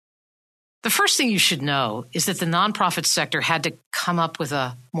The first thing you should know is that the nonprofit sector had to come up with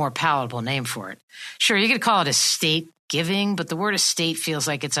a more palatable name for it. Sure, you could call it estate giving, but the word estate feels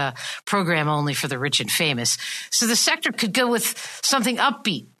like it's a program only for the rich and famous. So the sector could go with something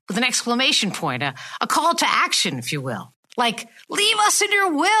upbeat, with an exclamation point, a call to action, if you will. Like, leave us in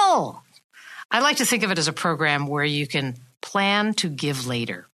your will. I like to think of it as a program where you can plan to give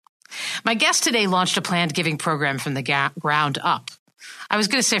later. My guest today launched a planned giving program from the ground up. I was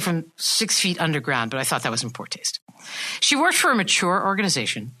going to say from 6 feet underground, but I thought that was in poor taste. She worked for a mature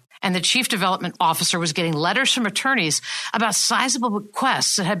organization, and the chief development officer was getting letters from attorneys about sizable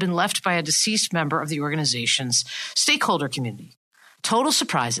bequests that had been left by a deceased member of the organization's stakeholder community. Total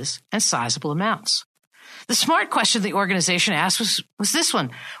surprises and sizable amounts. The smart question the organization asked was this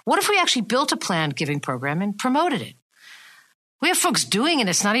one: what if we actually built a planned giving program and promoted it? We have folks doing it,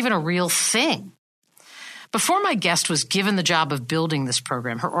 it's not even a real thing. Before my guest was given the job of building this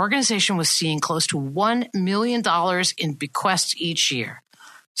program, her organization was seeing close to $1 million in bequests each year.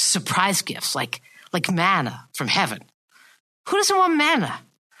 Surprise gifts, like manna from heaven. Who doesn't want manna?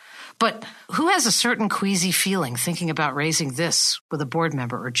 But who has a certain queasy feeling thinking about raising this with a board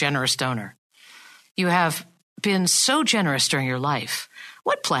member or generous donor? You have been so generous during your life.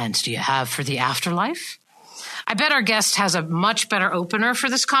 What plans do you have for the afterlife? I bet our guest has a much better opener for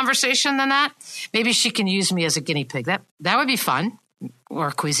this conversation than that. Maybe she can use me as a guinea pig. That would be fun,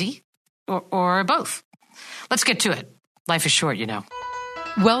 or quizzy, or both. Let's get to it. Life is short, you know.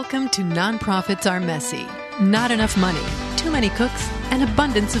 Welcome to Nonprofits Are Messy. Not enough money, too many cooks, and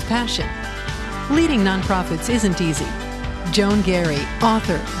abundance of passion. Leading nonprofits isn't easy. Joan Gary,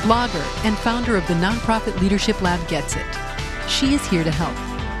 author, blogger, and founder of the Nonprofit Leadership Lab gets it. She is here to help.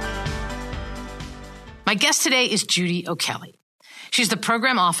 My guest today is Judy O'Kelly. She's the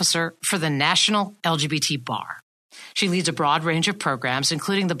program officer for the National LGBT Bar. She leads a broad range of programs,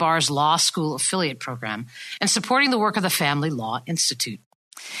 including the bar's law school affiliate program and supporting the work of the Family Law Institute.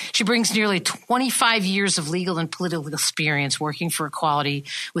 She brings nearly 25 years of legal and political experience working for equality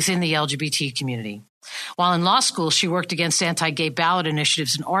within the LGBT community. While in law school, she worked against anti-gay ballot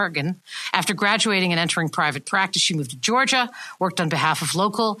initiatives in Oregon. After graduating and entering private practice, she moved to Georgia, worked on behalf of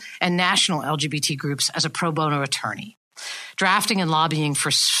local and national LGBT groups as a pro bono attorney, drafting and lobbying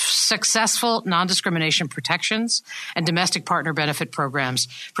for successful non-discrimination protections and domestic partner benefit programs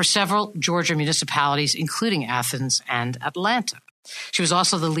for several Georgia municipalities, including Athens and Atlanta. She was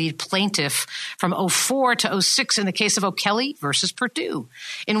also the lead plaintiff from 2004 to 2006 in the case of O'Kelly versus Purdue,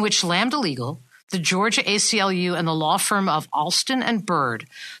 in which Lambda Legal, the Georgia ACLU, and the law firm of Alston and Bird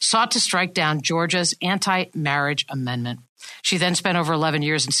sought to strike down Georgia's anti-marriage amendment. She then spent over 11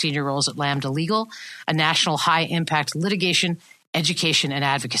 years in senior roles at Lambda Legal, a national high-impact litigation, education, and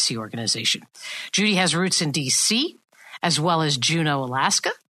advocacy organization. Judy has roots in D.C. as well as Juneau,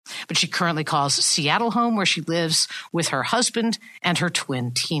 Alaska, but she currently calls Seattle home, where she lives with her husband and her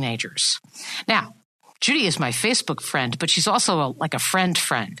twin teenagers. Now, Judy is my Facebook friend, but she's also a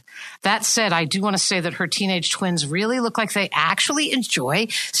friend. That said, I do want to say that her teenage twins really look like they actually enjoy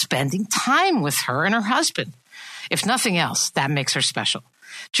spending time with her and her husband. If nothing else, that makes her special.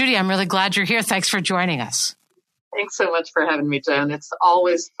 Judy, I'm really glad you're here. Thanks for joining us. Thanks so much for having me, Joan. It's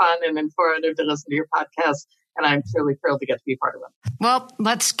always fun and informative to listen to your podcast, and I'm truly thrilled to get to be part of it. Well,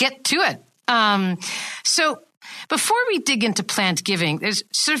 let's get to it. So before we dig into planned giving, there's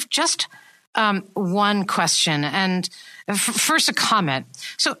sort of just one question, and first a comment.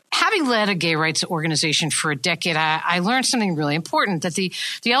 So having led a gay rights organization for a decade, I learned something really important, that the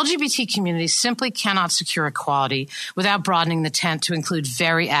LGBT community simply cannot secure equality without broadening the tent to include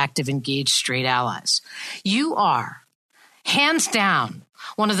very active, engaged straight allies. You are, hands down,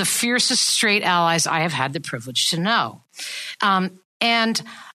 one of the fiercest straight allies I have had the privilege to know. And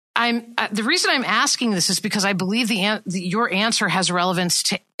the reason I'm asking this is because I believe your answer has relevance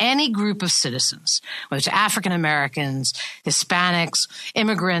to any group of citizens, whether it's African Americans, Hispanics,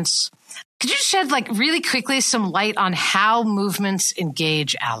 immigrants. Could you shed really quickly some light on how movements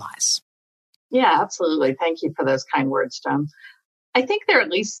engage allies? Yeah, absolutely. Thank you for those kind words, John. I think there are at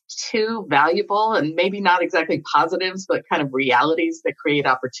least two valuable and maybe not exactly positives, but kind of realities that create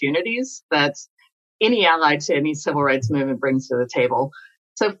opportunities that any ally to any civil rights movement brings to the table.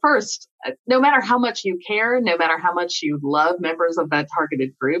 So first, no matter how much you care, no matter how much you love members of that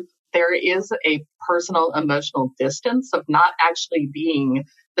targeted group, there is a personal emotional distance of not actually being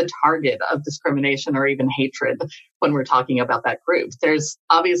the target of discrimination or even hatred when we're talking about that group. There's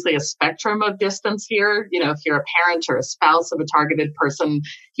obviously a spectrum of distance here. If you're a parent or a spouse of a targeted person,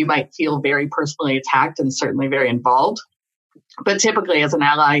 you might feel very personally attacked and certainly very involved. But typically as an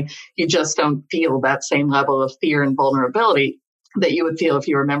ally, you just don't feel that same level of fear and vulnerability. that you would feel if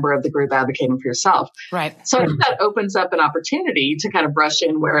you were a member of the group advocating for yourself. Right. So I think that opens up an opportunity to kind of brush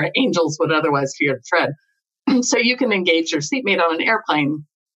in where angels would otherwise fear to tread. So you can engage your seatmate on an airplane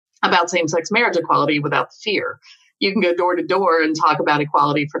about same-sex marriage equality without the fear. You can go door to door and talk about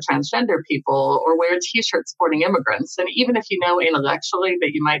equality for transgender people, or wear a T-shirt supporting immigrants. And even if you know intellectually that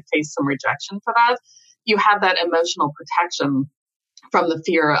you might face some rejection for that, you have that emotional protection from the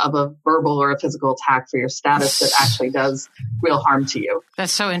fear of a verbal or a physical attack for your status that actually does real harm to you.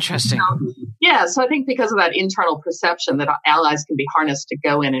 That's so interesting. So I think because of that internal perception that allies can be harnessed to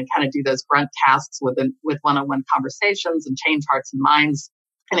go in and kind of do those grunt tasks with one-on-one conversations and change hearts and minds,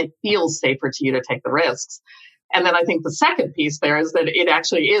 and it feels safer to you to take the risks. And then I think the second piece there is that it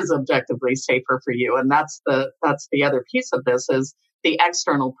actually is objectively safer for you. And that's the other piece of this is the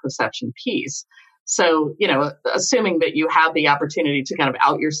external perception piece. So, assuming that you have the opportunity to kind of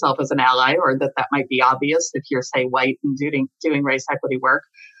out yourself as an ally, or that might be obvious if you're, say, white and doing race equity work.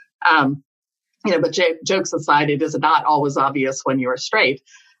 But jokes aside, it is not always obvious when you're straight.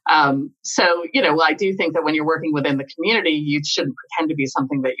 So, I do think that when you're working within the community, you shouldn't pretend to be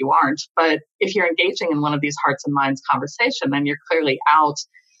something that you aren't. But if you're engaging in one of these hearts and minds conversation, then you're clearly out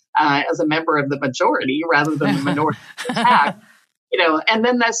as a member of the majority rather than the minority attack. And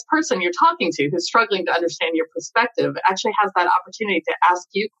then this person you're talking to who's struggling to understand your perspective actually has that opportunity to ask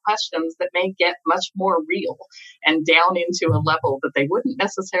you questions that may get much more real and down into a level that they wouldn't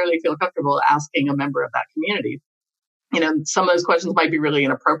necessarily feel comfortable asking a member of that community. Some of those questions might be really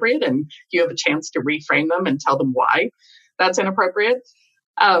inappropriate, and you have a chance to reframe them and tell them why that's inappropriate.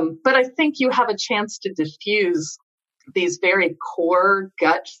 But I think you have a chance to diffuse these very core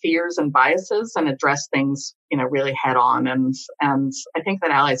gut fears and biases and address things, really head on. And I think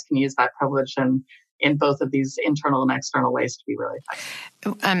that allies can use that privilege in both of these internal and external ways to be really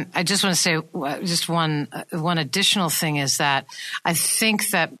effective. I just want to say just one additional thing is that I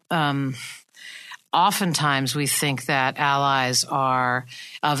think that oftentimes we think that allies are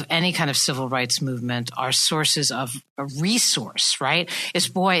of any kind of civil rights movement are sources of a resource, right?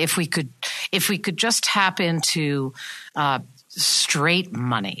 If we could just tap into straight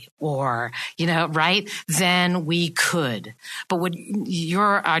money or, right, then we could. But what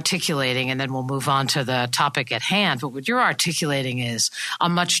you're articulating, and then we'll move on to the topic at hand, but what you're articulating is a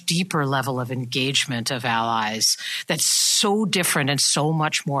much deeper level of engagement of allies that's so different and so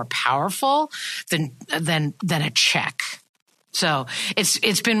much more powerful than a check. So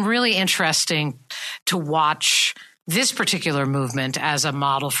it's been really interesting to watch this particular movement as a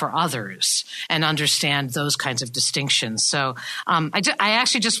model for others and understand those kinds of distinctions. So I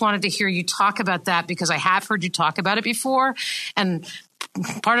actually just wanted to hear you talk about that because I have heard you talk about it before. And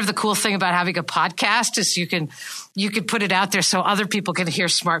part of the cool thing about having a podcast is you can put it out there so other people can hear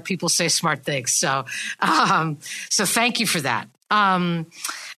smart people say smart things. So thank you for that.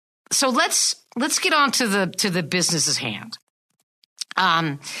 So let's get on to the business at hand.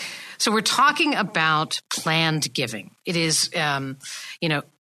 So we're talking about planned giving. It is, I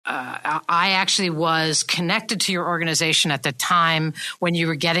actually was connected to your organization at the time when you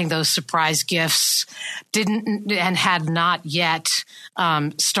were getting those surprise gifts, and had not yet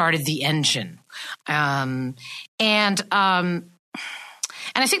started the engine. And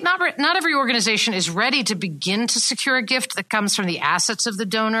I think not every organization is ready to begin to secure a gift that comes from the assets of the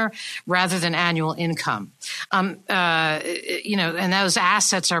donor rather than annual income. And those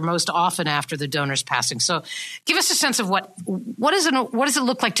assets are most often after the donor's passing. So give us a sense of what does it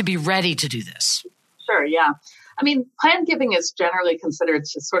look like to be ready to do this? Sure, yeah. I mean, planned giving is generally considered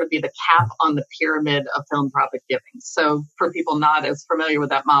to sort of be the cap on the pyramid of philanthropic giving. So for people not as familiar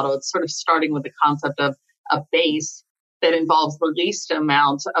with that model, it's sort of starting with the concept of a base that involves the least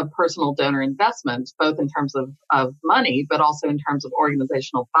amount of personal donor investment, both in terms of money, but also in terms of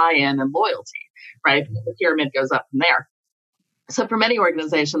organizational buy-in and loyalty, right? The pyramid goes up from there. So for many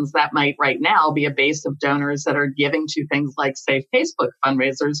organizations, that might right now be a base of donors that are giving to things like, say, Facebook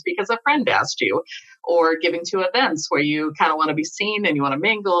fundraisers because a friend asked you, or giving to events where you kind of want to be seen and you want to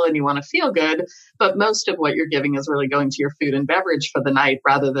mingle and you want to feel good. But most of what you're giving is really going to your food and beverage for the night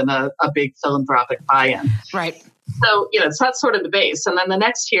rather than a big philanthropic buy-in. Right. So, so that's sort of the base. And then the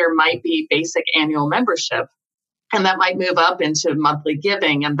next tier might be basic annual membership. And that might move up into monthly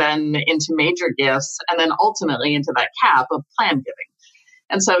giving and then into major gifts and then ultimately into that cap of planned giving.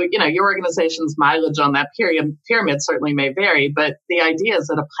 And so, your organization's mileage on that pyramid certainly may vary, but the idea is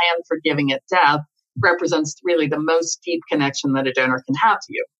that a plan for giving at death represents really the most deep connection that a donor can have to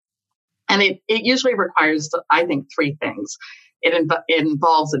you. And it usually requires, I think, three things. It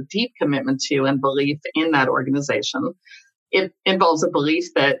involves a deep commitment to and belief in that organization. It involves a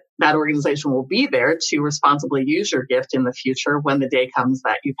belief that that organization will be there to responsibly use your gift in the future when the day comes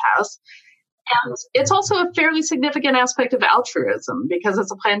that you pass. And it's also a fairly significant aspect of altruism, because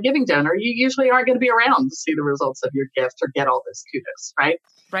as a planned giving donor, you usually aren't going to be around to see the results of your gift or get all this kudos, right?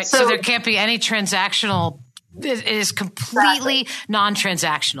 Right. So there can't be any transactional. It is completely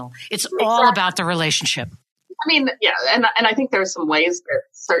non-transactional. It's all about the relationship. I mean, yeah, and I think there are some ways that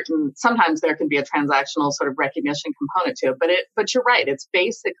sometimes there can be a transactional sort of recognition component to it, but you're right, it's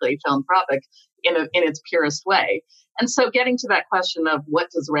basically philanthropic in its purest way. And so getting to that question of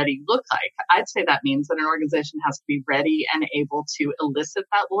what does ready look like, I'd say that means that an organization has to be ready and able to elicit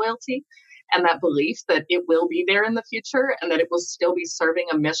that loyalty and that belief that it will be there in the future and that it will still be serving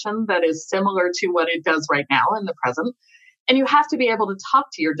a mission that is similar to what it does right now in the present. And you have to be able to talk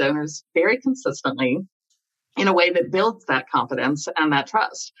to your donors very consistently in a way that builds that confidence and that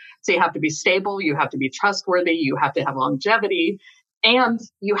trust. So you have to be stable, you have to be trustworthy, you have to have longevity, and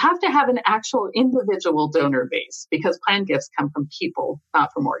you have to have an actual individual donor base, because planned gifts come from people,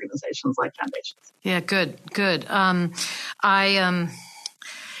 not from organizations like foundations. Yeah, good.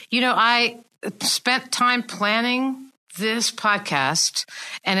 I spent time planning this podcast,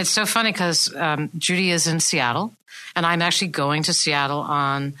 and it's so funny because Judy is in Seattle, and I'm actually going to Seattle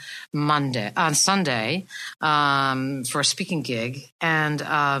on Sunday, for a speaking gig. And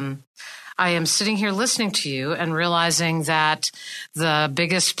I am sitting here listening to you and realizing that the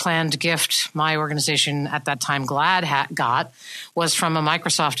biggest planned gift my organization at that time, GLAD, got was from a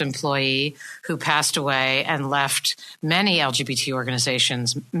Microsoft employee who passed away and left many LGBT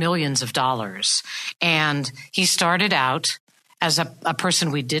organizations millions of dollars. And he started out as a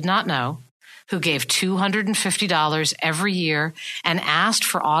person we did not know, who gave $250 every year and asked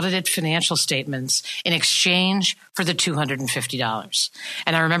for audited financial statements in exchange for the $250.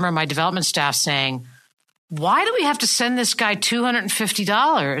 And I remember my development staff saying, why do we have to send this guy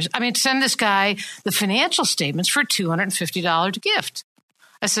 $250? I mean, send this guy the financial statements for a $250 gift.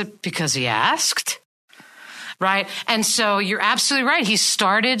 I said, because he asked. Right. And so you're absolutely right. He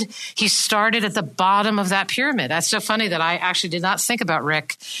started at the bottom of that pyramid. That's so funny that I actually did not think about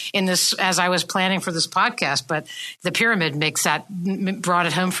Rick in this as I was planning for this podcast, but the pyramid brought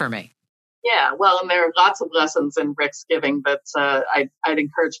it home for me. Yeah. Well, and there are lots of lessons in Rick's giving, but I'd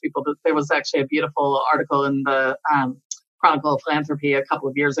encourage people there was actually a beautiful article in the Chronicle of Philanthropy a couple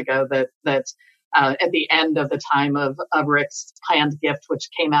of years ago that at the end of the time of Rick's planned gift, which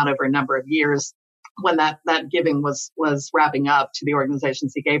came out over a number of years, when that giving was wrapping up to the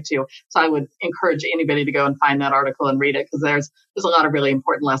organizations he gave to. So I would encourage anybody to go and find that article and read it, because there's a lot of really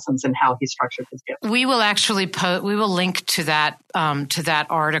important lessons in how he structured his gift. We will actually we will link to that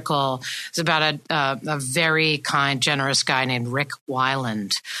article. It's about a very kind, generous guy named Rick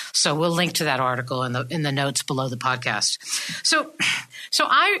Weiland. So we'll link to that article in the notes below the podcast. So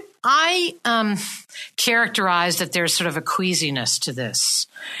I characterize that there's sort of a queasiness to this,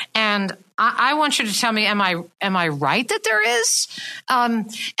 and I want you to tell me, am I right that there is? And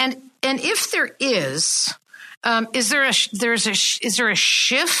if there is there a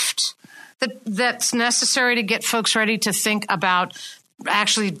shift that's necessary to get folks ready to think about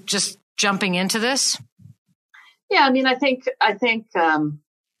actually just jumping into this? Yeah, I mean, I think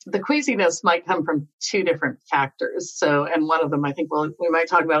the queasiness might come from two different factors. So, and one of them, I think we might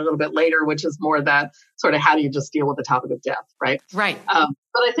talk about a little bit later, which is more that sort of how do you just deal with the topic of death, right? Right.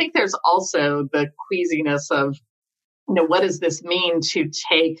 But I think there's also the queasiness of, what does this mean to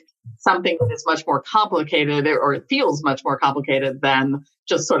take something that is much more complicated, or it feels much more complicated than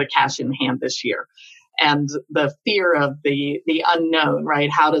just sort of cash in hand this year? And the fear of the unknown, right?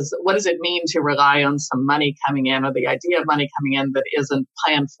 What does it mean to rely on some money coming in, or the idea of money coming in that isn't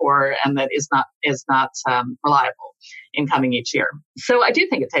planned for and that is not reliable in coming each year? So I do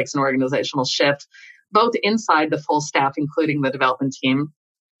think it takes an organizational shift, both inside the full staff, including the development team,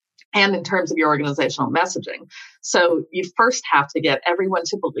 and in terms of your organizational messaging. So you first have to get everyone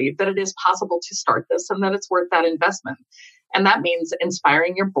to believe that it is possible to start this and that it's worth that investment. And that means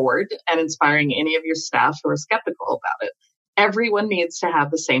inspiring your board and inspiring any of your staff who are skeptical about it. Everyone needs to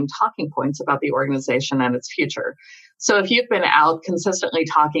have the same talking points about the organization and its future. So if you've been out consistently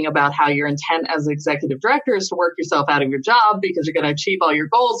talking about how your intent as executive director is to work yourself out of your job because you're going to achieve all your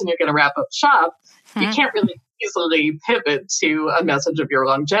goals and you're going to wrap up shop, you can't really easily pivot to a message of your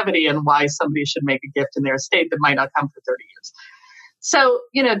longevity and why somebody should make a gift in their estate that might not come for 30 years. So,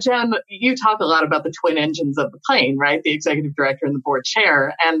 Jen, you talk a lot about the twin engines of the plane, right? The executive director and the board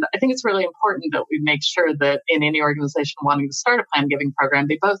chair. And I think it's really important that we make sure that in any organization wanting to start a planned giving program,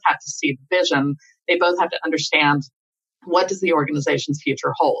 they both have to see the vision. They both have to understand what does the organization's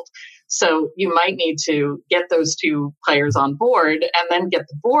future hold? So you might need to get those two players on board and then get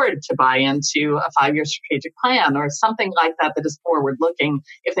the board to buy into a 5-year strategic plan or something like that that is forward looking,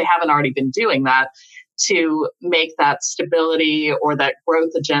 if they haven't already been doing that, to make that stability or that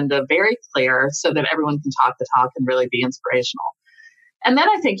growth agenda very clear so that everyone can talk the talk and really be inspirational. And then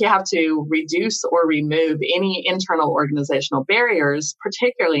I think you have to reduce or remove any internal organizational barriers,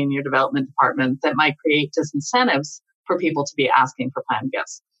 particularly in your development department, that might create disincentives for people to be asking for planned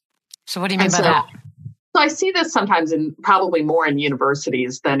gifts. So what do you mean by that? So I see this sometimes probably more in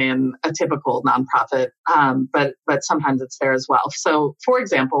universities than in a typical nonprofit, but sometimes it's there as well. So, for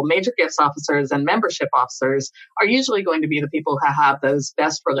example, major gifts officers and membership officers are usually going to be the people who have those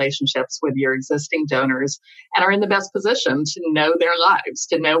best relationships with your existing donors and are in the best position to know their lives,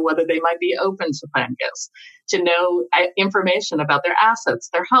 to know whether they might be open to planned gifts, to know information about their assets,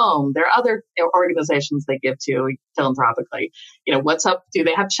 their home, their other organizations they give to philanthropically. What's up? Do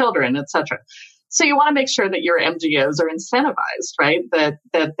they have children, et cetera? So you want to make sure that your MGOs are incentivized, right? That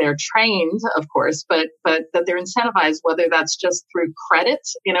they're trained, of course, but that they're incentivized, whether that's just through credit,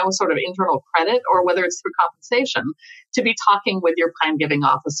 sort of internal credit, or whether it's through compensation, to be talking with your plan giving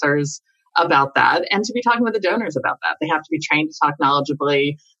officers about that and to be talking with the donors about that. They have to be trained to talk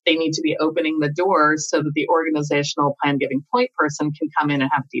knowledgeably. They need to be opening the door so that the organizational plan giving point person can come in and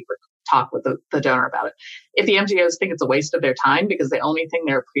have a deeper talk with the donor about it. If the MGOs think it's a waste of their time because the only thing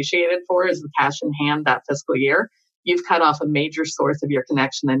they're appreciated for is the cash in hand that fiscal year, you've cut off a major source of your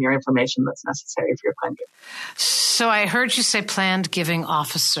connection and your information that's necessary for your plan giving. So I heard you say planned giving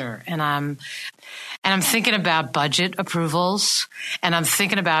officer, and I'm thinking about budget approvals, and I'm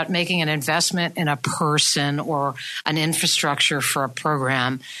thinking about making an investment in a person or an infrastructure for a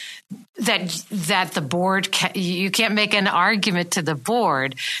program that the board you can't make an argument to the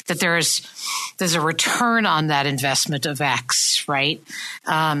board that there's a return on that investment of X, right?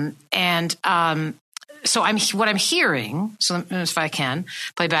 So what I'm hearing, so if I can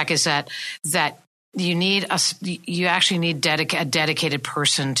play back, is that you actually need a dedicated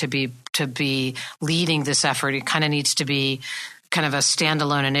person to be leading this effort. It kind of needs to be kind of a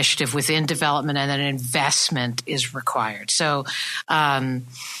standalone initiative within development, and then an investment is required. So,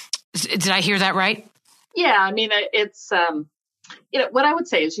 did I hear that right? Yeah, I mean, it's what I would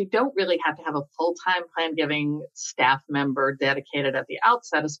say is you don't really have to have a full-time plan giving staff member dedicated at the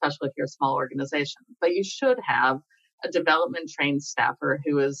outset, especially if you're a small organization. But you should have a development trained staffer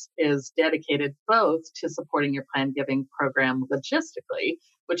who is dedicated both to supporting your plan giving program logistically,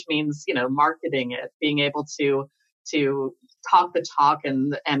 which means, marketing it, being able to talk the talk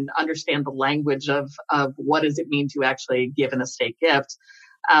and understand the language of what does it mean to actually give an estate gift.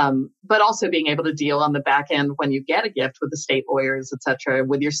 But also being able to deal on the back end when you get a gift with the state lawyers, et cetera,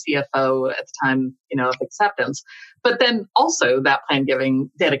 with your CFO at the time, of acceptance. But then also that plan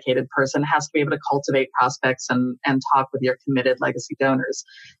giving dedicated person has to be able to cultivate prospects and talk with your committed legacy donors.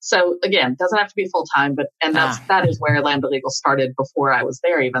 So again, doesn't have to be full time, that is where Lambda Legal started before I was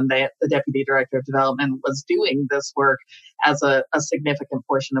there. Even the deputy director of development was doing this work as a significant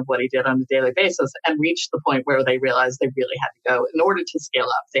portion of what he did on a daily basis, and reached the point where they realized they really had to go in order to scale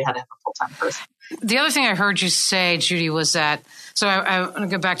up. They had to have a full time person. The other thing I heard you say, Judy, was that, so I want to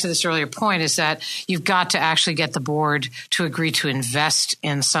go back to this earlier point, is that you've got to actually get the board to agree to invest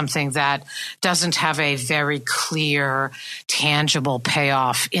in something that doesn't have a very clear, tangible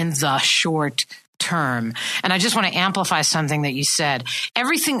payoff in the short term. And I just want to amplify something that you said.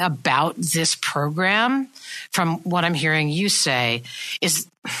 Everything about this program, from what I'm hearing you say, is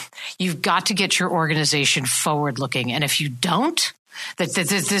you've got to get your organization forward looking. And if you don't, that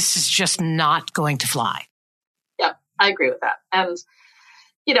this is just not going to fly. Yeah, I agree with that. And,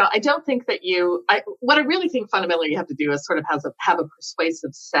 I don't think that what I really think fundamentally you have to do is sort of have a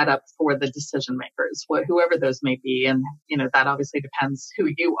persuasive setup for the decision makers, whoever those may be. And, that obviously depends who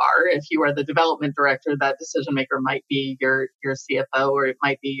you are. If you are the development director, that decision maker might be your CFO, or it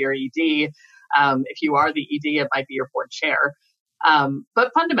might be your ED. If you are the ED, it might be your board chair.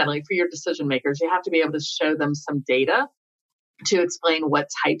 But fundamentally, for your decision makers, you have to be able to show them some data to explain what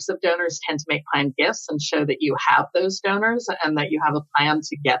types of donors tend to make planned gifts and show that you have those donors and that you have a plan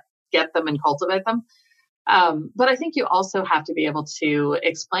to get them and cultivate them. But I think you also have to be able to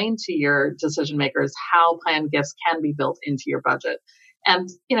explain to your decision makers how planned gifts can be built into your budget. And,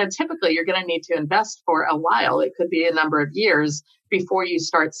 typically you're going to need to invest for a while. It could be a number of years before you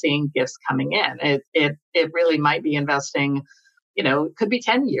start seeing gifts coming in. It really might be investing, it could be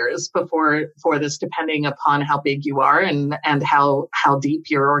 10 years for this, depending upon how big you are and how deep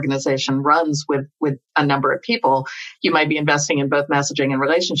your organization runs with a number of people. You might be investing in both messaging and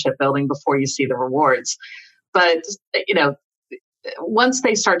relationship building before you see the rewards. But, once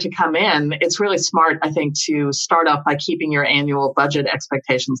they start to come in, it's really smart, I think, to start off by keeping your annual budget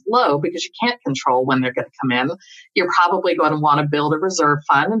expectations low because you can't control when they're going to come in. You're probably going to want to build a reserve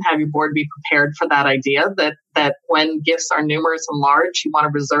fund and have your board be prepared for that idea that when gifts are numerous and large, you want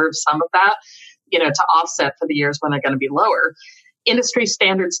to reserve some of that, to offset for the years when they're going to be lower. Industry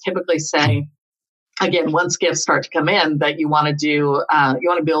standards typically say, again, once gifts start to come in, that you want to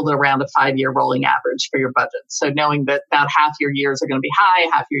build around a 5-year rolling average for your budget. So knowing that about half your years are going to be high,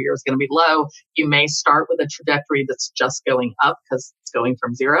 half your years are going to be low, you may start with a trajectory that's just going up because it's going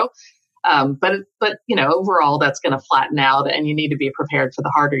from zero. But overall, that's going to flatten out, and you need to be prepared for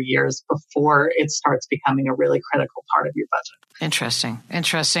the harder years before it starts becoming a really critical part of your budget.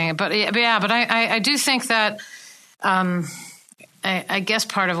 Interesting. But I do think that. I guess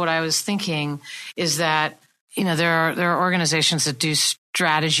part of what I was thinking is that, there are organizations that do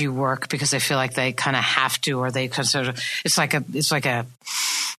strategy work because they feel like they kind of have to, or they consider it's like a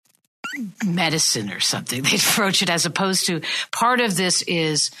medicine or something. They approach it as opposed to part of this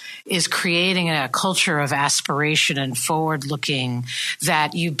is creating a culture of aspiration and forward looking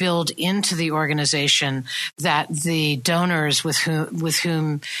that you build into the organization, that the donors with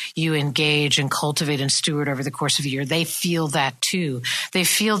whom you engage and cultivate and steward over the course of a year, they feel that too. They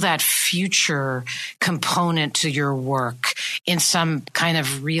feel that future component to your work in some kind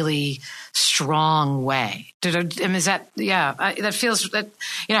of really strong way. That feels that,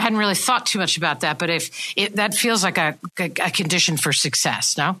 I hadn't really thought too much about that, but that feels like a condition for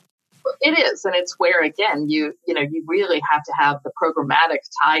success, no? It is. And it's where, again, you really have to have the programmatic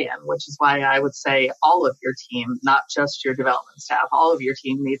tie-in, which is why I would say all of your team, not just your development staff, all of your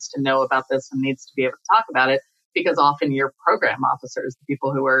team needs to know about this and needs to be able to talk about it, because often your program officers, the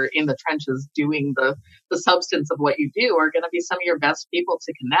people who are in the trenches doing the substance of what you do, are going to be some of your best people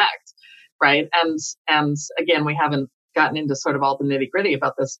to connect. Right. And again, we haven't gotten into sort of all the nitty gritty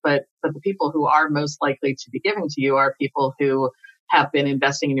about this, but the people who are most likely to be giving to you are people who have been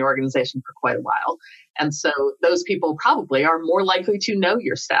investing in your organization for quite a while. And so those people probably are more likely to know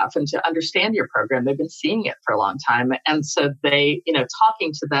your staff and to understand your program. They've been seeing it for a long time. And so they,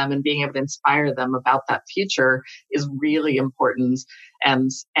 talking to them and being able to inspire them about that future is really important.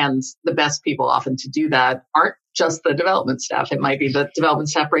 And the best people often to do that aren't just the development staff. It might be the development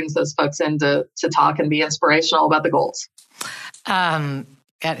staff brings those folks in to talk and be inspirational about the goals.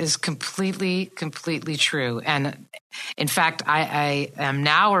 That is completely true. And in fact, I am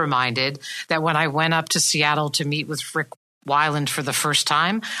now reminded that when I went up to Seattle to meet with Rick Weiland for the first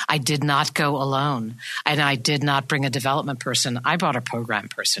time, I did not go alone, and I did not bring a development person. I brought a program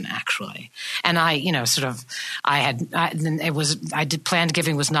person, actually. And planned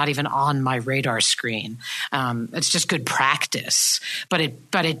giving was not even on my radar screen. It's just good practice, but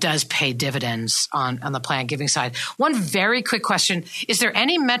it does pay dividends on the planned giving side. One very quick question: is there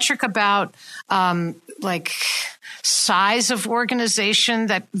any metric about size of organization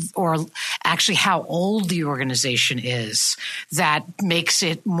or actually how old the organization is, that makes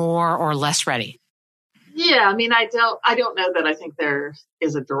it more or less ready? Yeah, I mean, I don't know that I think there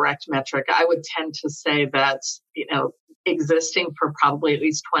is a direct metric. I would tend to say that, existing for probably at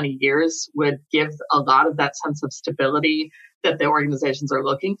least 20 years would give a lot of that sense of stability that the organizations are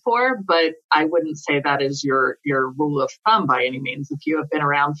looking for. But I wouldn't say that is your rule of thumb by any means. If you have been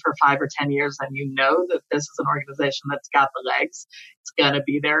around for 5 or 10 years and you know that this is an organization that's got the legs, it's going to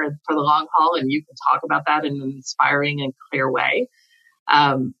be there for the long haul, and you can talk about that in an inspiring and clear way.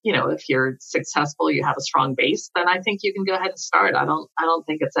 If you're successful, you have a strong base, then I think you can go ahead and start. I don't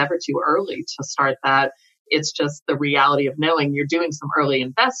think it's ever too early to start that. It's just the reality of knowing you're doing some early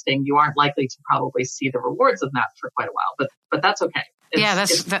investing. You aren't likely to probably see the rewards of that for quite a while, but that's okay.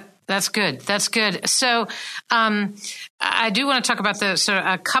 That's good. That's good. So I do want to talk about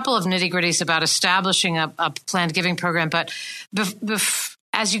a couple of nitty gritties about establishing a planned giving program. But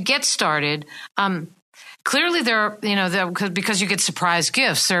as you get started, clearly because you get surprise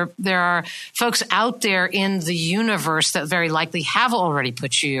gifts, there are folks out there in the universe that very likely have already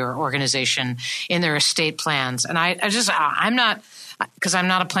put your organization in their estate plans. And I'm not, because I'm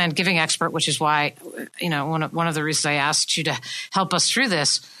not a planned giving expert, which is why, one of the reasons I asked you to help us through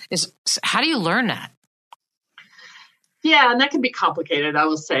this is, how do you learn that? Yeah, and that can be complicated, I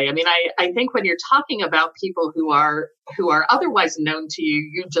will say. I mean, I think when you're talking about people who are otherwise known to you,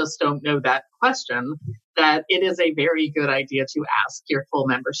 you just don't know that question, that it is a very good idea to ask your full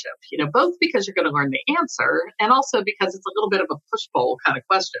membership, both because you're going to learn the answer and also because it's a little bit of a push-pull kind of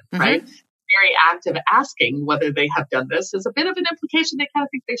question, mm-hmm. right? Very active asking whether they have done this is a bit of an implication they kind of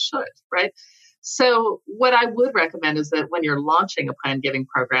think they should, right? So what I would recommend is that when you're launching a plan giving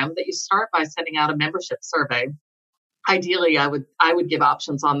program, that you start by sending out a membership survey. Ideally, I would give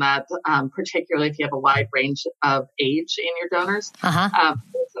options on that, particularly if you have a wide range of age in your donors. Send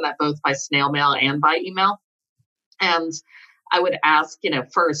that both by snail mail and by email. And I would ask,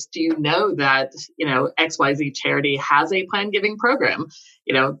 first, do you know that, XYZ charity has a plan giving program?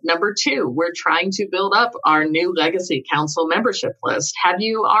 Number two, we're trying to build up our new Legacy Council membership list. Have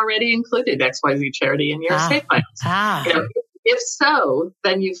you already included XYZ charity in your estate plans? If so,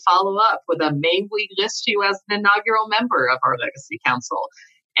 then you follow up with a, may we list you as an inaugural member of our Legacy Council?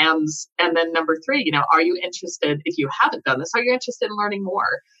 And then number three, are you interested, if you haven't done this, are you interested in learning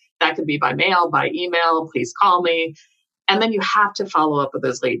more? That could be by mail, by email, please call me. And then you have to follow up with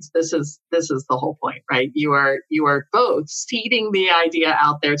those leads. This is the whole point, right? You are both seeding the idea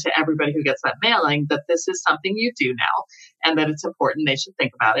out there to everybody who gets that mailing that this is something you do now and that it's important. They should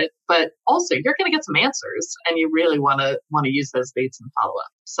think about it. But also you're going to get some answers and you really want to use those leads and follow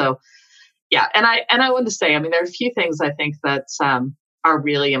up. So yeah. And I want to say, there are a few things I think that are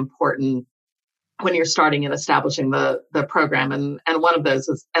really important when you're starting and establishing the program. And one of those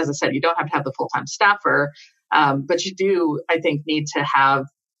is, as I said, you don't have to have the full-time staffer. But you do, I think, need to have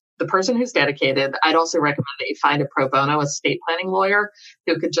the person who's dedicated. I'd also recommend that you find a pro bono estate planning lawyer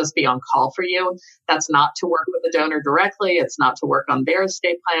who could just be on call for you. That's not to work with the donor directly. It's not to work on their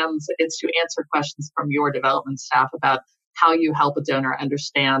estate plans. It's to answer questions from your development staff about how you help a donor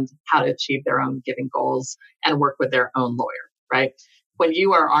understand how to achieve their own giving goals and work with their own lawyer, right? When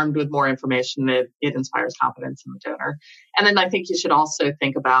you are armed with more information, it inspires confidence in the donor. And then I think you should also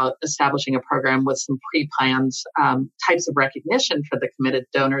think about establishing a program with some pre-planned types of recognition for the committed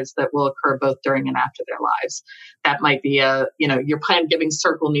donors that will occur both during and after their lives. That might be your plan giving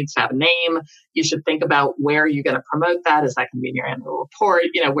circle needs to have a name. You should think about where you're going to promote that. Is that going to be in your annual report?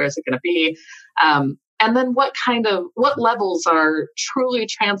 Where's it going to be? And then what levels are truly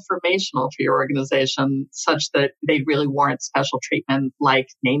transformational for your organization such that they really warrant special treatment, like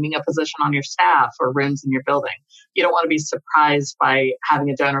naming a position on your staff or rooms in your building. You don't want to be surprised by having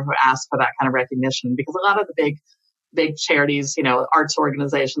a donor who asks for that kind of recognition because a lot of the big charities, arts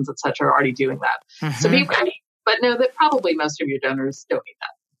organizations, et cetera, are already doing that. Mm-hmm. So be ready, but know that probably most of your donors don't need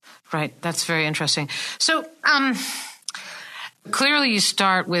that. Right. That's very interesting. So clearly you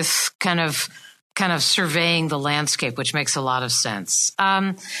start with kind of surveying the landscape, which makes a lot of sense.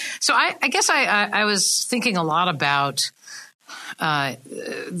 So I guess I was thinking a lot about,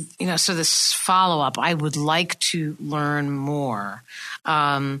 so this follow-up, I would like to learn more.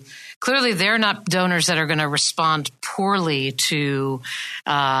 Clearly, they're not donors that are going to respond poorly to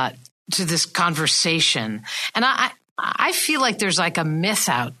this conversation. And I feel like there's like a myth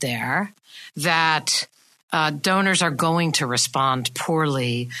out there that donors are going to respond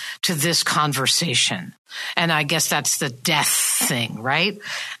poorly to this conversation. And I guess that's the death thing, right?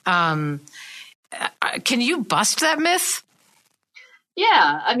 Can you bust that myth?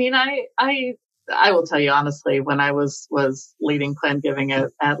 Yeah. I will tell you honestly, when I was leading plan giving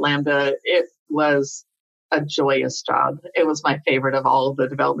at Lambda, it was a joyous job. It was my favorite of all of the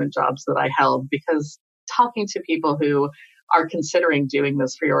development jobs that I held because talking to people who are considering doing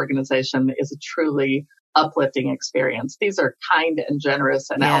this for your organization is a truly uplifting experience. These are kind and generous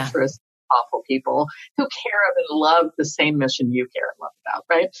and altruistic, thoughtful people who care and love the same mission you care and love about,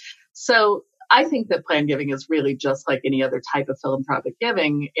 right? So I think that plan giving is really just like any other type of philanthropic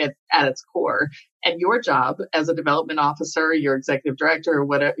giving at its core. And your job as a development officer, your executive director,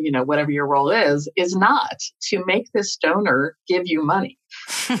 whatever your role is not to make this donor give you money.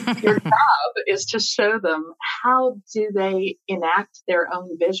 Your job is to show them how do they enact their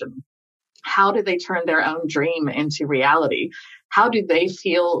own vision. How do they turn their own dream into reality? How do they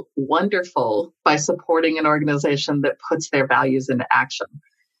feel wonderful by supporting an organization that puts their values into action?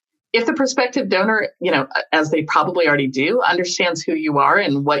 If the prospective donor, as they probably already do, understands who you are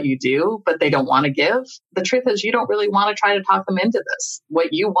and what you do, but they don't want to give, the truth is you don't really want to try to talk them into this.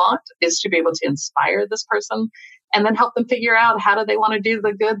 What you want is to be able to inspire this person and then help them figure out how do they want to do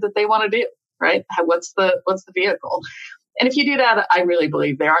the good that they want to do, right? What's the vehicle? And if you do that, I really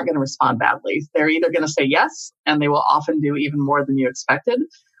believe they aren't going to respond badly. They're either going to say yes, and they will often do even more than you expected,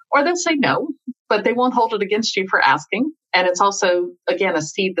 or they'll say no, but they won't hold it against you for asking. And it's also, again, a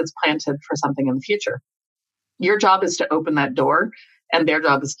seed that's planted for something in the future. Your job is to open that door, and their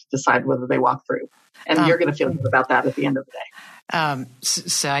job is to decide whether they walk through. And you're going to feel good about that at the end of the day.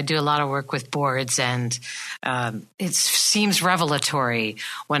 So I do a lot of work with boards, and it seems revelatory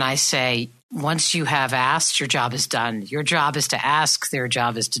when I say, once you have asked, your job is done. Your job is to ask, their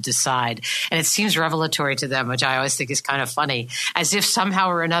job is to decide. And it seems revelatory to them, which I always think is kind of funny, as if somehow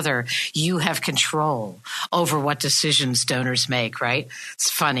or another you have control over what decisions donors make, right? It's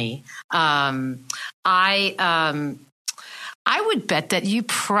funny. I would bet that you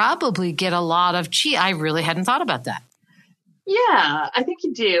probably get a lot of, gee, I really hadn't thought about that. Yeah, I think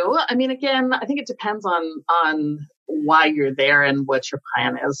you do. I mean, again, I think it depends on why you're there and what your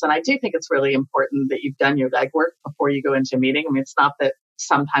plan is. And I do think it's really important that you've done your legwork before you go into a meeting. I mean, it's not that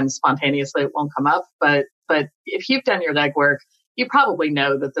sometimes spontaneously it won't come up, but if you've done your legwork, you probably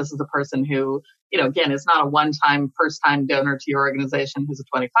know that this is a person who, again, is not a one-time, first-time donor to your organization who's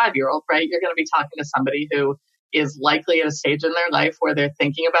a 25-year-old, right? You're going to be talking to somebody who is likely at a stage in their life where they're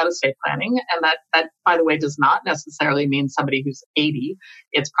thinking about estate planning. And that, by the way, does not necessarily mean somebody who's 80.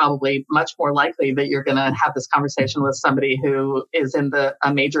 It's probably much more likely that you're going to have this conversation with somebody who is in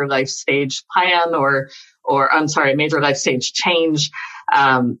a major life stage plan or major life stage change.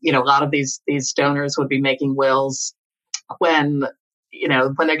 A lot of these donors would be making wills when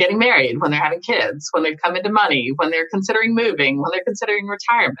they're getting married, when they're having kids, when they've come into money, when they're considering moving, when they're considering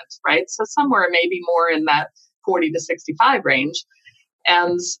retirement, right? So somewhere maybe more in that 40 to 65 range.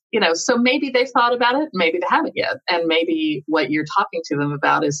 And, so maybe they've thought about it, maybe they haven't yet. And maybe what you're talking to them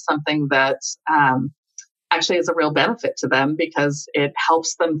about is something that actually is a real benefit to them because it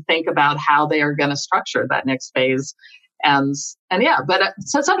helps them think about how they are going to structure that next phase. So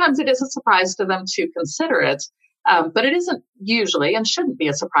sometimes it is a surprise to them to consider it, but it isn't usually and shouldn't be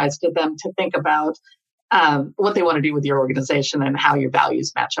a surprise to them to think about what they want to do with your organization and how your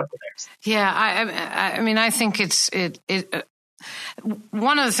values match up with theirs. Yeah, I mean, I think it's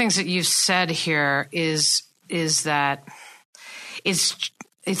one of the things that you've said here is that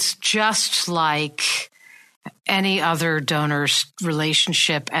it's just like any other donor's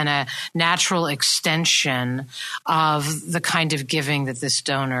relationship and a natural extension of the kind of giving that this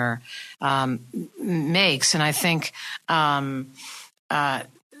donor makes, and I think that.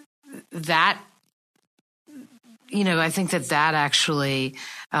 I think that actually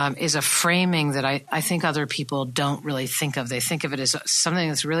is a framing that I think other people don't really think of. They think of it as something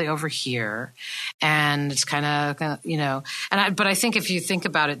that's really over here, and it's kind of, but I think if you think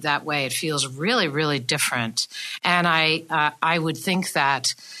about it that way, it feels really, really different. And I would think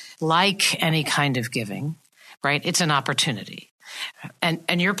that, like any kind of giving, right, it's an opportunity.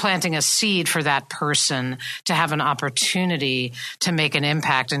 And you're planting a seed for that person to have an opportunity to make an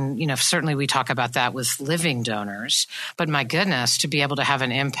impact. And, certainly we talk about that with living donors, but my goodness, to be able to have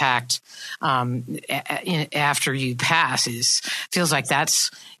an impact after you pass feels like that's,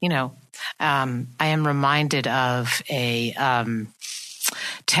 I am reminded of a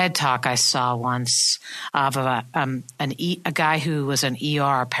TED Talk I saw once of a guy who was an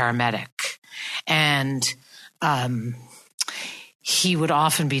ER paramedic, and he would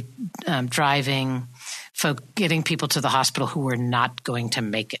often be driving getting people to the hospital who were not going to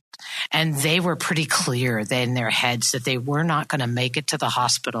make it. And they were pretty clear in their heads that they were not going to make it to the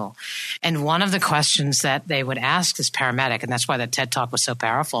hospital. And one of the questions that they would ask this paramedic, and that's why the TED Talk was so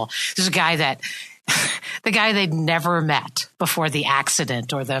powerful, there's a guy the guy they'd never met before the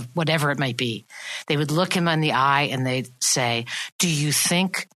accident or the whatever it might be. They would look him in the eye and they'd say, "Do you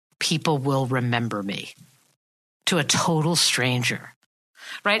think people will remember me?" To a total stranger,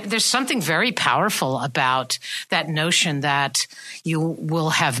 right? There's something very powerful about that notion that you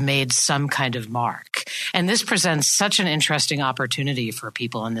will have made some kind of mark. And this presents such an interesting opportunity for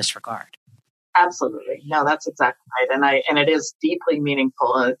people in this regard. Absolutely. No, that's exactly right. And it is deeply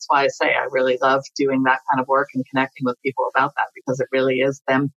meaningful. And it's why I say I really love doing that kind of work and connecting with people about that, because it really is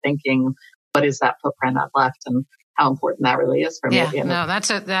them thinking, what is that footprint I've left? And how important that really is for me. Yeah, no, that's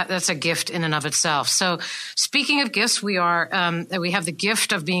a gift in and of itself. So speaking of gifts, we have the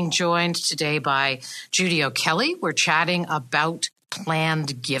gift of being joined today by Judy O'Kelly. We're chatting about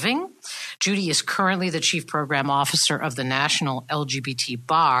planned giving. Judy is currently the Chief Program Officer of the National LGBT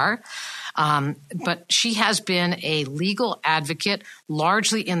Bar. But she has been a legal advocate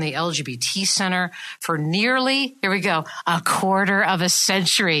largely in the LGBT Center for nearly, here we go, a quarter of a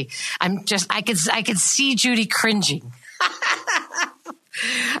century. I could see Judy cringing.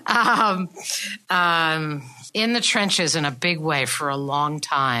 In the trenches in a big way for a long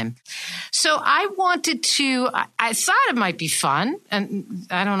time. So I thought it might be fun, and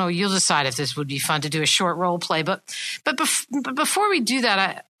I don't know, you'll decide if this would be fun to do a short role play, but before we do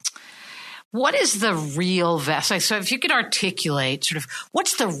that, what is the real value? So if you could articulate sort of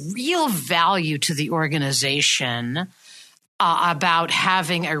what's the real value to the organization about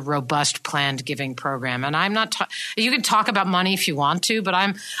having a robust planned giving program. And I'm not, you can talk about money if you want to, but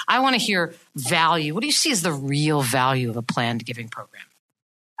I want to hear value. What do you see as the real value of a planned giving program?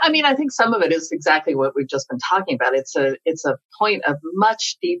 I mean, I think some of it is exactly what we've just been talking about. It's a point of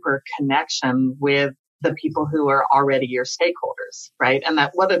much deeper connection with the people who are already your stakeholders, right? And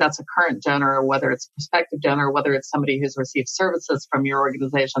that whether that's a current donor or whether it's a prospective donor, whether it's somebody who's received services from your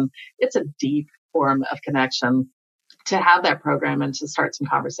organization, it's a deep form of connection to have that program and to start some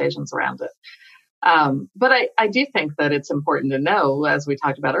conversations around it. But I do think that it's important to know, as we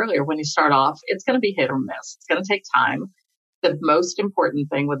talked about earlier, when you start off, it's going to be hit or miss. It's going to take time. The most important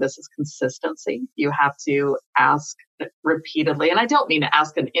thing with this is consistency. You have to ask repeatedly. And I don't mean to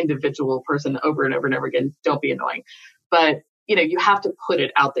ask an individual person over and over and over again. Don't be annoying. But, you have to put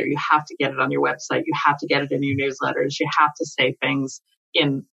it out there. You have to get it on your website. You have to get it in your newsletters. You have to say things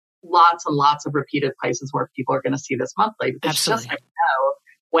in lots and lots of repeated places where people are going to see this monthly. Because Absolutely. You just never know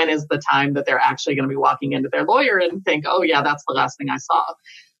when is the time that they're actually going to be walking into their lawyer and think, oh, yeah, that's the last thing I saw.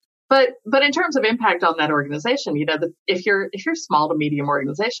 But in terms of impact on that organization, if you're a small to medium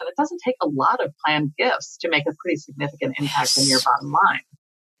organization, it doesn't take a lot of planned gifts to make a pretty significant impact in your bottom line.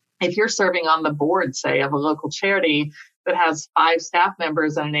 If you're serving on the board, say, of a local charity that has 5 staff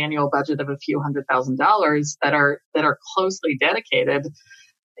members and an annual budget of a few $100,000 that are closely dedicated,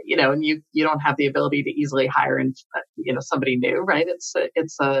 and you don't have the ability to easily hire in, somebody new, right? It's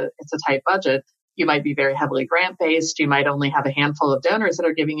a tight budget. You might be very heavily grant-based. You might only have a handful of donors that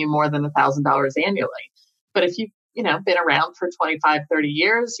are giving you more than $1,000 annually. But if you've been around for 25, 30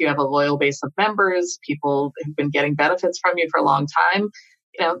 years, you have a loyal base of members, people who've been getting benefits from you for a long time,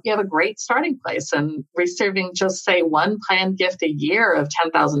 you have a great starting place. And receiving just, say, one planned gift a year of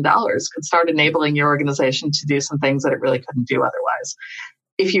 $10,000 could start enabling your organization to do some things that it really couldn't do otherwise.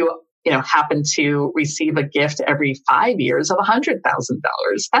 If you happen to receive a gift every 5 years of $100,000,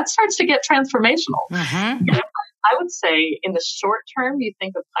 that starts to get transformational. Mm-hmm. I would say in the short term, you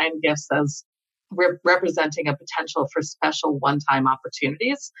think of planned gifts as representing a potential for special one-time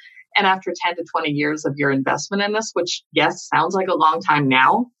opportunities. And after 10 to 20 years of your investment in this, which, yes, sounds like a long time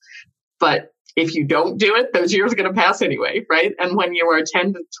now, but if you don't do it, those years are going to pass anyway, right? And when you are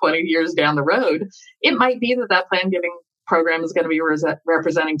 10 to 20 years down the road, it might be that planned giving program is going to be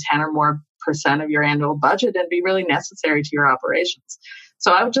representing 10 or more % of your annual budget and be really necessary to your operations.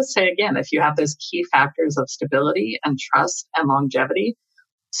 So I would just say, again, if you have those key factors of stability and trust and longevity,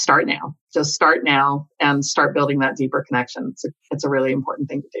 start now. Just start now and start building that deeper connection. It's a really important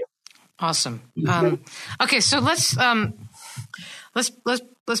thing to do. Awesome. Okay, so let's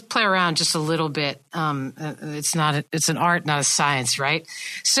play around just a little bit. It's an art, not a science, right?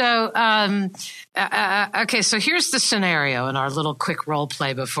 So, okay, so here's the scenario in our little quick role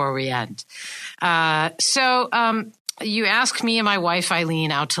play before we end. You ask me and my wife,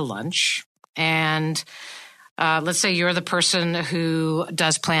 Eileen, out to lunch, and let's say you're the person who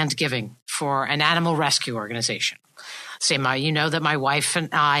does planned giving for an animal rescue organization. Say that my wife and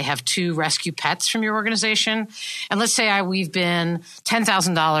I have 2 rescue pets from your organization, and let's say we've been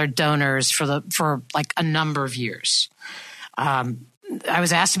 $10,000 donors for like a number of years. I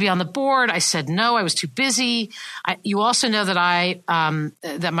was asked to be on the board. I said no. I was too busy. You also know that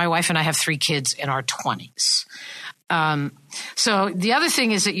that my wife and I have 3 kids in our 20s. So the other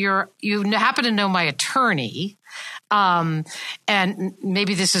thing is that you happen to know my attorney. And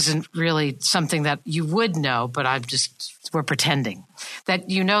maybe this isn't really something that you would know, but we're pretending that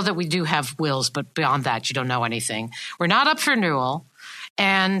that we do have wills, but beyond that, you don't know anything. We're not up for renewal.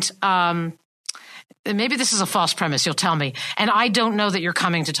 And, maybe this is a false premise. You'll tell me. And I don't know that you're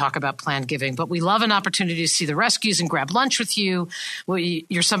coming to talk about planned giving, but we love an opportunity to see the rescues and grab lunch with you.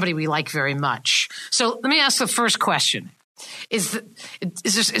 You're somebody we like very much. So let me ask the first question. Is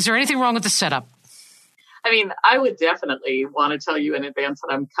there anything wrong with the setup? I mean, I would definitely want to tell you in advance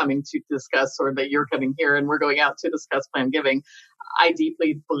that I'm coming to discuss, or that you're coming here and we're going out to discuss planned giving. I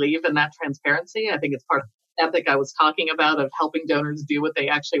deeply believe in that transparency. I think it's part of the ethic I was talking about of helping donors do what they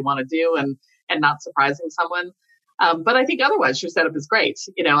actually want to do and not surprising someone. But I think otherwise your setup is great.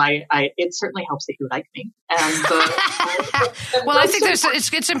 It certainly helps that you like me. And well, I think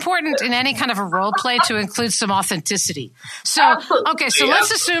it's important in any kind of a role play to include some authenticity. So, okay, so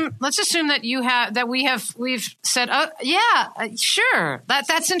let's assume that we've said, sure,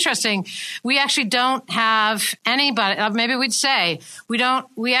 that's interesting. We actually don't have anybody. Maybe we'd say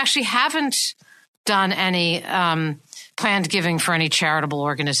we actually haven't done any planned giving for any charitable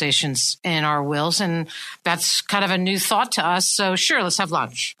organizations in our wills. And that's kind of a new thought to us. So sure, let's have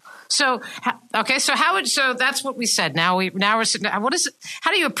lunch. So, okay. So that's what we said. Now we're sitting,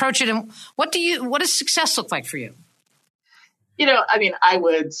 how do you approach it? And what does success look like for you? I mean, I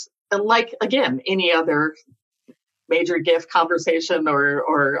would, like, again, any other major gift conversation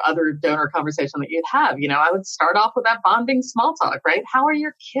or other donor conversation that you'd have, I would start off with that bonding small talk, right? How are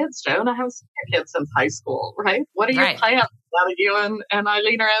your kids, Joan? I haven't seen your kids since high school, right? What are your plans now that you and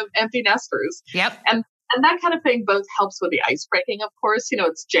Eileen are empty nesters? Yep. And that kind of thing both helps with the ice breaking, of course.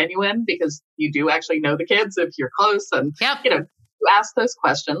 It's genuine because you do actually know the kids if you're close and, you ask those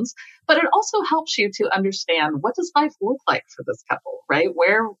questions. But it also helps you to understand, what does life look like for this couple, right?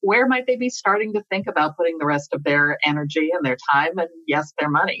 Where might they be starting to think about putting the rest of their energy and their time and, yes,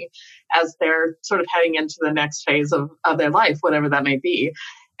 their money as they're sort of heading into the next phase of their life, whatever that may be.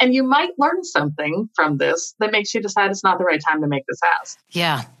 And you might learn something from this that makes you decide it's not the right time to make this ask.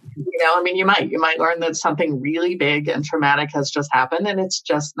 Yeah. I mean, you might learn that something really big and traumatic has just happened and it's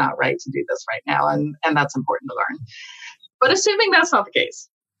just not right to do this right now. And that's important to learn. But assuming that's not the case,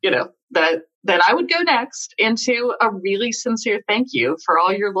 that I would go next into a really sincere thank you for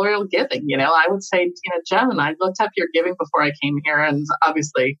all your loyal giving. I would say, Joan, I looked up your giving before I came here, and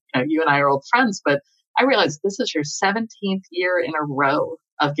obviously, you and I are old friends, but I realized this is your 17th year in a row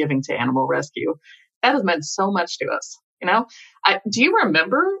of giving to animal rescue. That has meant so much to us. Do you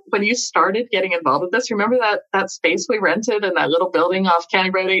remember when you started getting involved with this? Remember that space we rented in that little building off County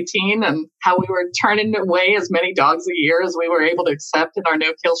Road 18 and how we were turning away as many dogs a year as we were able to accept in our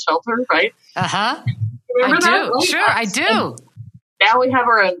no-kill shelter, right? Uh-huh. Remember I that? do. Right? Sure, I do. And now we have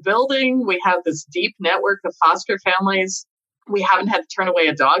our own building. We have this deep network of foster families. We haven't had to turn away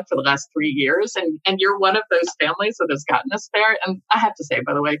a dog for the last 3 years. And you're one of those families that has gotten us there. And I have to say,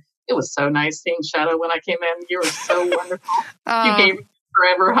 by the way, it was so nice seeing Shadow when I came in. You were so wonderful. You gave me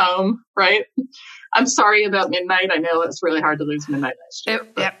forever home, right? I'm sorry about Midnight. I know it's really hard to lose Midnight last year.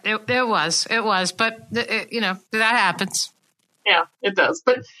 It was. But, that happens. Yeah, it does.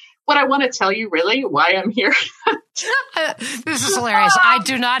 But what I want to tell you, really, why I'm here. This is hilarious. I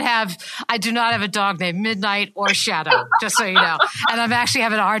do not have a dog named Midnight or Shadow, just so you know. And I'm actually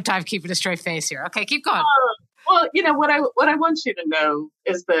having a hard time keeping a straight face here. Okay, keep going. Well, what I want you to know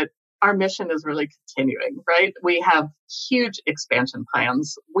is that our mission is really continuing, right? We have huge expansion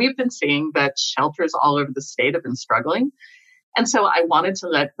plans. We've been seeing that shelters all over the state have been struggling. And so I wanted to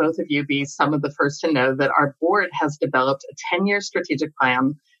let both of you be some of the first to know that our board has developed a 10-year strategic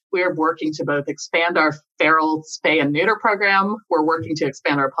plan. We are working to both expand our feral spay and neuter program. We're working to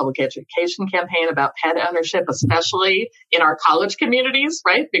expand our public education campaign about pet ownership, especially in our college communities,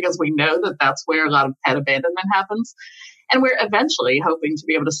 right? Because we know that that's where a lot of pet abandonment happens. And we're eventually hoping to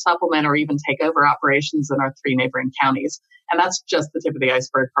be able to supplement or even take over operations in our 3 neighboring counties. And that's just the tip of the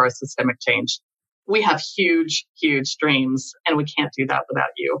iceberg for our systemic change. We have huge, huge dreams, and we can't do that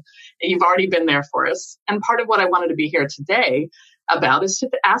without you. You've already been there for us. And part of what I wanted to be here today about is to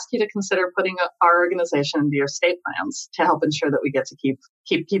ask you to consider putting our organization into your state plans to help ensure that we get to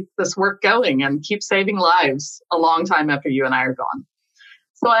keep this work going and keep saving lives a long time after you and I are gone.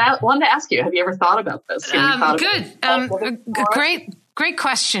 So I wanted to ask you, have you ever thought about this? Great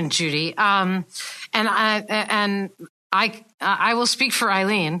question, Judy. And I will speak for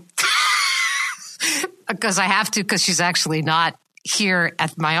Eileen because I have to, because she's actually not here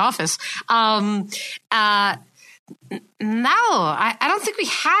at my office. No, I don't think we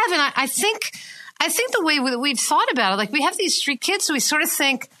have. And I think the way that we've thought about it, like we have these 3 kids, so we sort of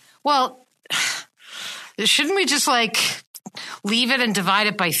think, well, shouldn't we just leave it and divide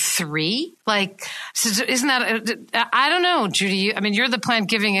it by 3? Isn't that, I don't know, Judy, I mean, you're the planned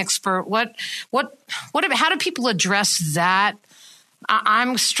giving expert. How do people address that?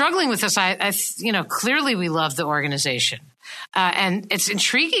 I'm struggling with this. Clearly we love the organization. And it's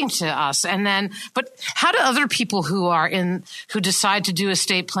intriguing to us. But how do other people who decide to do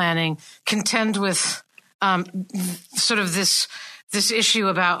estate planning contend with sort of this issue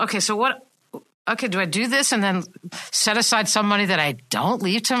about, do I do this and then set aside some money that I don't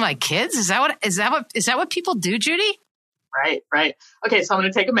leave to my kids? Is that what people do, Judy? Right. Okay, so I'm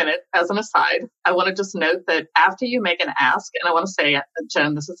going to take a minute as an aside. I want to just note that after you make an ask, and I want to say,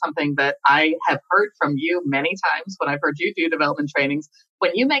 Jen, this is something that I have heard from you many times when I've heard you do development trainings.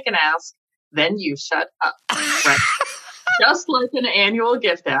 When you make an ask, then you shut up, right? Just like an annual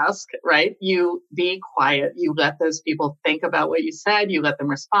gift ask, right? You be quiet. You let those people think about what you said. You let them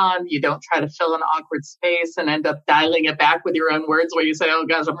respond. You don't try to fill an awkward space and end up dialing it back with your own words where you say, oh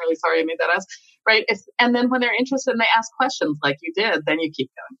gosh, I'm really sorry I made that ask, right? And then when they're interested and they ask questions like you did, then you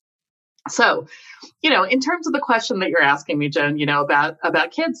keep going. So, in terms of the question that you're asking me, Joan,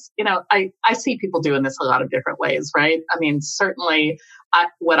 about kids, I see people doing this a lot of different ways, right? I mean, certainly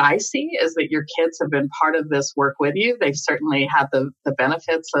what I see is that your kids have been part of this work with you. They've certainly had the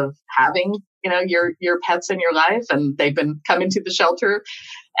benefits of having, your pets in your life, and they've been coming to the shelter.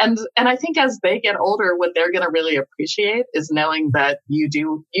 And I think as they get older, what they're going to really appreciate is knowing that you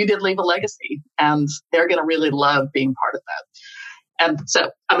did leave a legacy, and they're going to really love being part of that. And so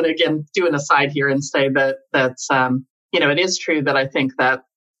I'm going to, again, do an aside here and say that it is true that I think that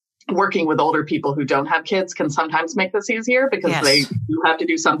working with older people who don't have kids can sometimes make this easier because they do have to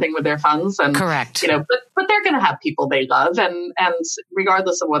do something with their funds. And, correct. But they're going to have people they love. And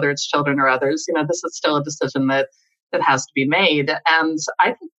regardless of whether it's children or others, this is still a decision that has to be made. And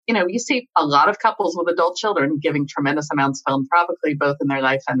I think, you see a lot of couples with adult children giving tremendous amounts philanthropically, both in their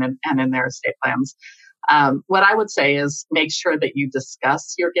life and in their estate plans. What I would say is make sure that you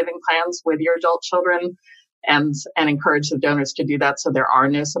discuss your giving plans with your adult children and encourage the donors to do that so there are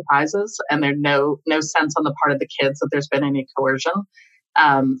no surprises and there's no sense on the part of the kids that there's been any coercion.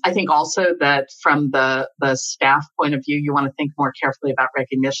 I think also that from the staff point of view, you want to think more carefully about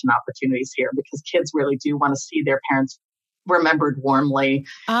recognition opportunities here because kids really do want to see their parents remembered warmly.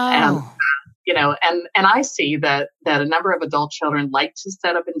 And I see that a number of adult children like to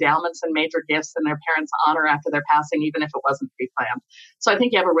set up endowments and major gifts in their parents' honor after their passing, even if it wasn't pre-planned. So I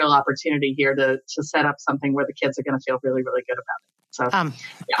think you have a real opportunity here to set up something where the kids are going to feel really, really good about it. So,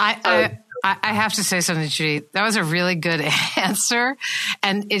 I have to say something, Judy. That was a really good answer,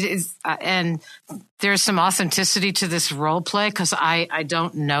 and it is, and there's some authenticity to this role play because I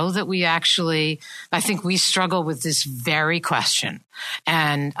don't know that we actually. I think we struggle with this very question,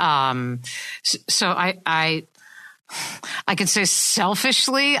 and so I can say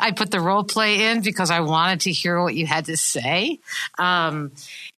selfishly, I put the role play in because I wanted to hear what you had to say, and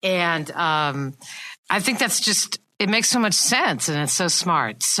I think that's just. It makes so much sense and it's so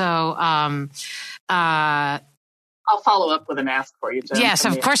smart. So, I'll follow up with an ask for you, Jen. Yes,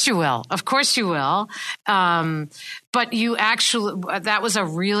 of course you will. Of course you will. But you actually, that was a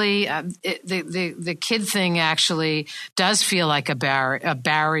really, the kid thing actually does feel like a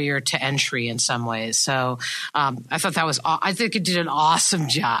barrier to entry in some ways. So I thought I think you did an awesome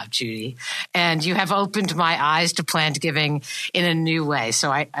job, Judy. And you have opened my eyes to planned giving in a new way.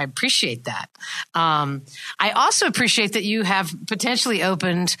 So I appreciate that. I also appreciate that you have potentially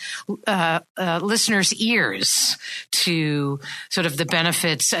opened listeners' ears to sort of the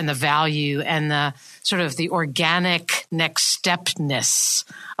benefits and the value and the sort of the organic next stepness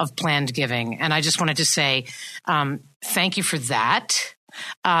of planned giving. And I just wanted to say thank you for that.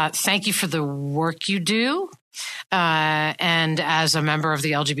 Thank you for the work you do. And as a member of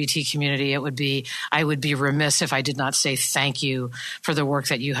the LGBT community, I would be remiss if I did not say thank you for the work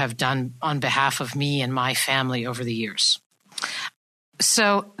that you have done on behalf of me and my family over the years.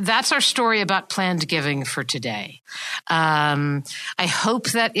 So that's our story about planned giving for today. I hope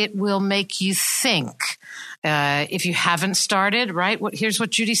that it will make you think. If you haven't started, right? Here's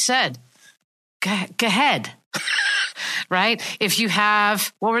what Judy said. Go ahead. Right? If you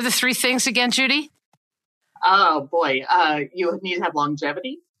have, what were the 3 things again, Judy? Oh boy. You need to have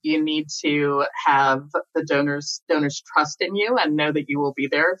longevity. You need to have the donors trust in you and know that you will be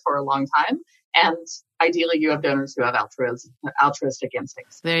there for a long time. And ideally, you have donors who have altruistic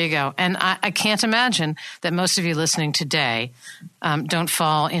instincts. There you go. And I can't imagine that most of you listening today don't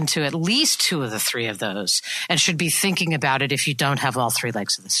fall into at least 2 of the 3 of those and should be thinking about it if you don't have all 3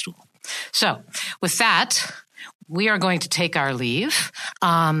 legs of the stool. So with that, we are going to take our leave.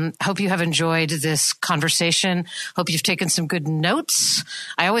 Hope you have enjoyed this conversation. Hope you've taken some good notes.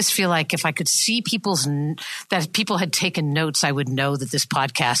 I always feel like if I could see that people had taken notes, I would know that this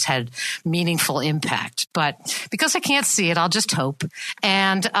podcast had meaningful impact. But because I can't see it, I'll just hope.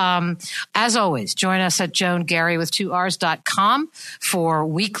 And as always, join us at joangarrywith2rs.com for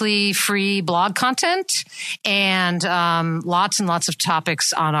weekly free blog content and lots and lots of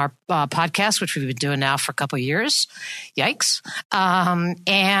topics on our podcast, which we've been doing now for a couple of years. Yikes.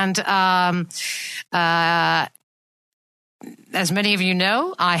 As many of you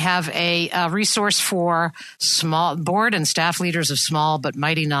know, I have a resource for small board and staff leaders of small but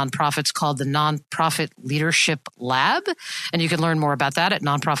mighty nonprofits called the Nonprofit Leadership Lab. And you can learn more about that at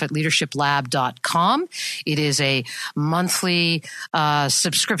nonprofitleadershiplab.com. It is a monthly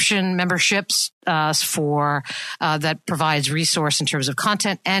subscription memberships for that provides resource in terms of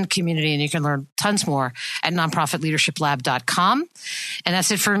content and community. And you can learn tons more at nonprofitleadershiplab.com. And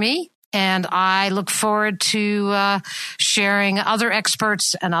that's it for me. And I look forward to sharing other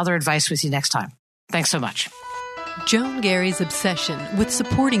experts and other advice with you next time. Thanks so much. Joan Gary's obsession with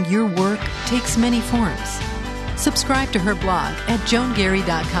supporting your work takes many forms. Subscribe to her blog at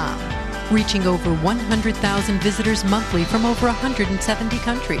joangary.com, reaching over 100,000 visitors monthly from over 170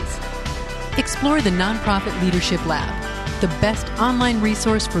 countries. Explore the Nonprofit Leadership Lab, the best online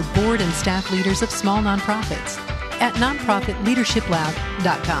resource for board and staff leaders of small nonprofits, at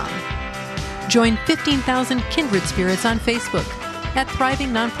nonprofitleadershiplab.com. Join 15,000 kindred spirits on Facebook at Thriving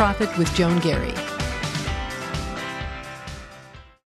Nonprofit with Joan Gary.